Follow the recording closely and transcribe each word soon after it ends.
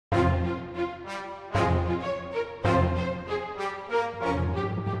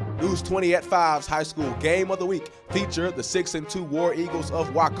News 20 at 5's High School Game of the Week featured the 6-2 War Eagles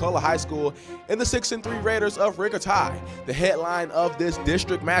of Wakulla High School and the 6-3 Raiders of Rickards High. The headline of this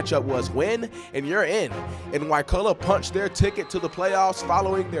district matchup was "Win and You're In," and Wakulla punched their ticket to the playoffs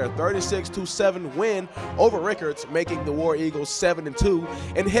following their 36-7 win over Rickards, making the War Eagles 7-2.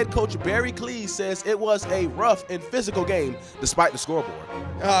 And head coach Barry Cleese says it was a rough and physical game despite the scoreboard.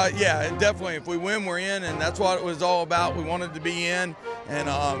 Yeah, definitely. If we win, we're in, and that's what it was all about. We wanted to be in, and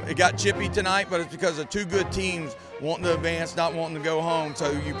it got chippy tonight, but it's because of two good teams wanting to advance, not wanting to go home,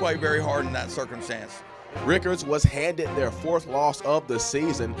 so you play very hard in that circumstance. Rickards was handed their 4th loss of the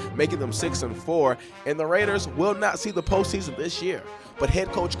season, making them 6-4, and the Raiders will not see the postseason this year. But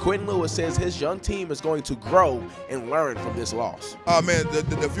head coach Quintin Lewis says his young team is going to grow and learn from this loss. Oh man,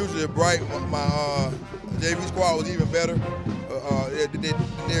 the future is bright. My JV squad was even better.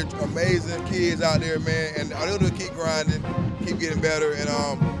 They're amazing kids out there, man, and they're going to keep grinding, keep getting better,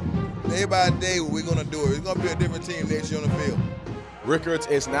 and day by day we're going to do it. It's going to be a different team next year on the field. Rickards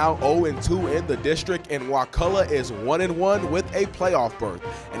is now 0-2 in the district, and Wakulla is 1-1 with a playoff berth.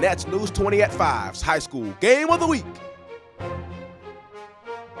 And that's News 20 at 5's High School Game of the Week.